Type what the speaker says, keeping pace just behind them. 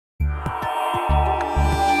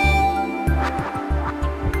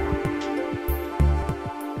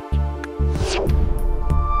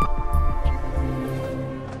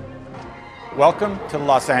Welcome to the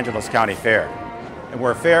Los Angeles County Fair. And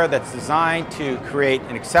we're a fair that's designed to create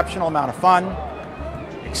an exceptional amount of fun,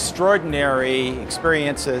 extraordinary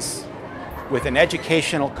experiences with an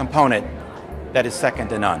educational component that is second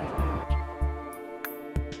to none.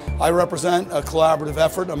 I represent a collaborative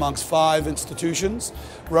effort amongst 5 institutions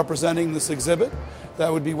representing this exhibit.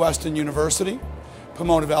 That would be Western University,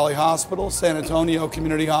 Pomona Valley Hospital, San Antonio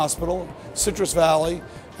Community Hospital, Citrus Valley,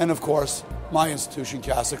 and of course, my institution,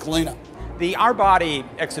 Casa Colina. The Our Body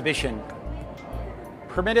exhibition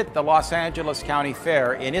permitted the Los Angeles County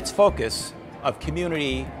Fair, in its focus of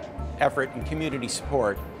community effort and community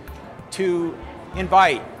support, to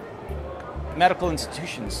invite medical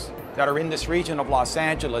institutions that are in this region of Los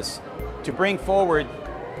Angeles to bring forward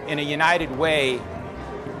in a united way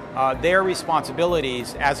their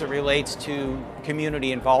responsibilities as it relates to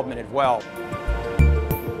community involvement as well.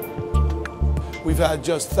 We've had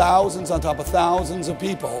just thousands on top of thousands of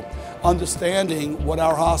people understanding what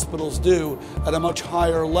our hospitals do at a much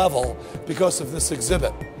higher level because of this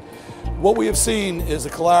exhibit. What we have seen is a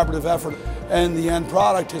collaborative effort, and the end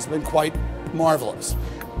product has been quite marvelous.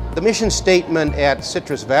 The mission statement at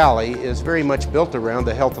Citrus Valley is very much built around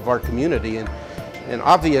the health of our community, and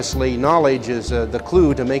obviously knowledge is the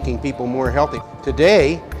clue to making people more healthy.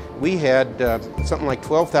 Today we had something like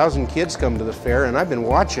 12,000 kids come to the fair, and I've been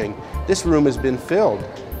watching. This room has been filled.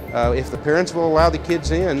 If the parents will allow the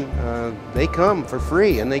kids in, they come for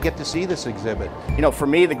free and they get to see this exhibit. You know, for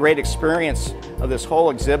me, the great experience of this whole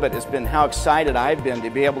exhibit has been how excited I've been to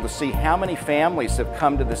be able to see how many families have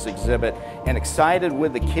come to this exhibit, and excited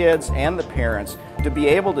with the kids and the parents to be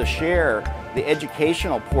able to share the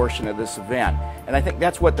educational portion of this event. And I think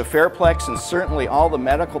that's what the Fairplex and certainly all the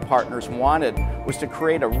medical partners wanted, was to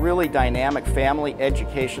create a really dynamic family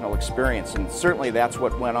educational experience, and certainly that's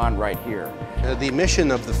what went on right here. The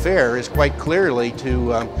mission of the fair is quite clearly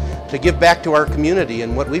to give back to our community,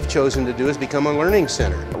 and what we've chosen to do is become a learning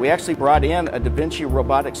center. We actually brought in a Da Vinci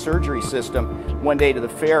robotic surgery system one day to the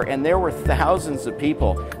fair, and there were thousands of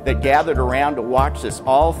people that gathered around to watch this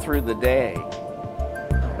all through the day.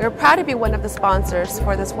 We're proud to be one of the sponsors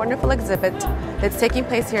for this wonderful exhibit that's taking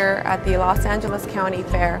place here at the Los Angeles County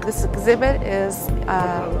Fair. This exhibit is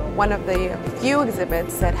one of the few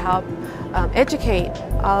exhibits that help educate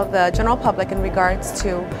all of the general public in regards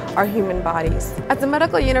to our human bodies. As a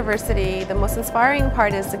medical university, the most inspiring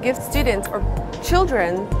part is to give students or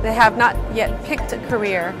children that have not yet picked a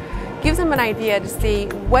career, gives them an idea to see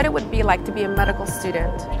what it would be like to be a medical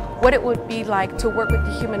student, what it would be like to work with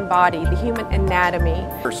the human body, the human anatomy.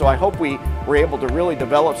 So I hope we were able to really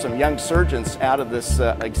develop some young surgeons out of this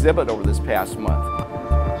exhibit over this past month.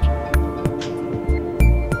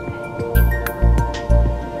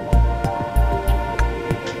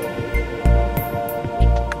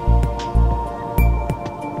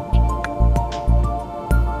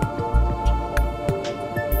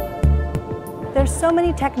 There's so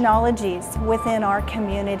many technologies within our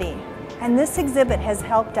community, and this exhibit has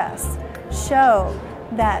helped us show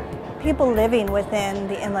that people living within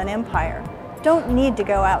the Inland Empire don't need to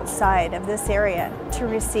go outside of this area to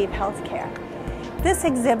receive health care. This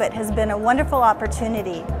exhibit has been a wonderful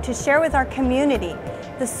opportunity to share with our community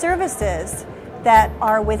the services that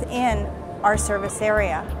are within our service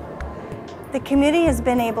area. The community has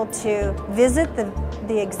been able to visit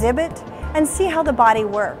the exhibit and see how the body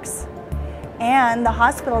works. And the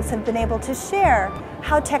hospitals have been able to share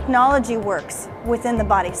how technology works within the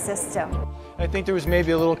body system. I think there was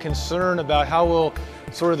maybe a little concern about how will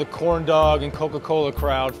sort of the corn dog and Coca-Cola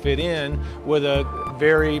crowd fit in with a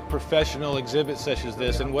very professional exhibit such as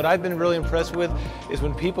this. And what I've been really impressed with is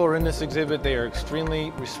when people are in this exhibit, they are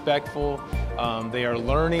extremely respectful, they are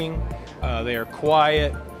learning, they are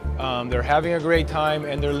quiet, they're having a great time,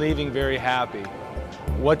 and they're leaving very happy.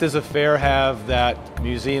 What does a fair have that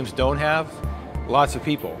museums don't have? Lots of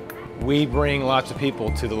people. We bring lots of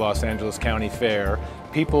people to the Los Angeles County Fair.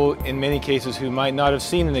 People, in many cases, who might not have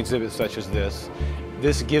seen an exhibit such as this.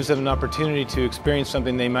 This gives them an opportunity to experience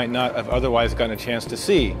something they might not have otherwise gotten a chance to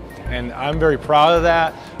see. And I'm very proud of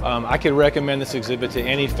that. I could recommend this exhibit to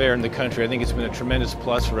any fair in the country. I think it's been a tremendous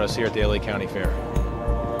plus for us here at the L.A. County Fair.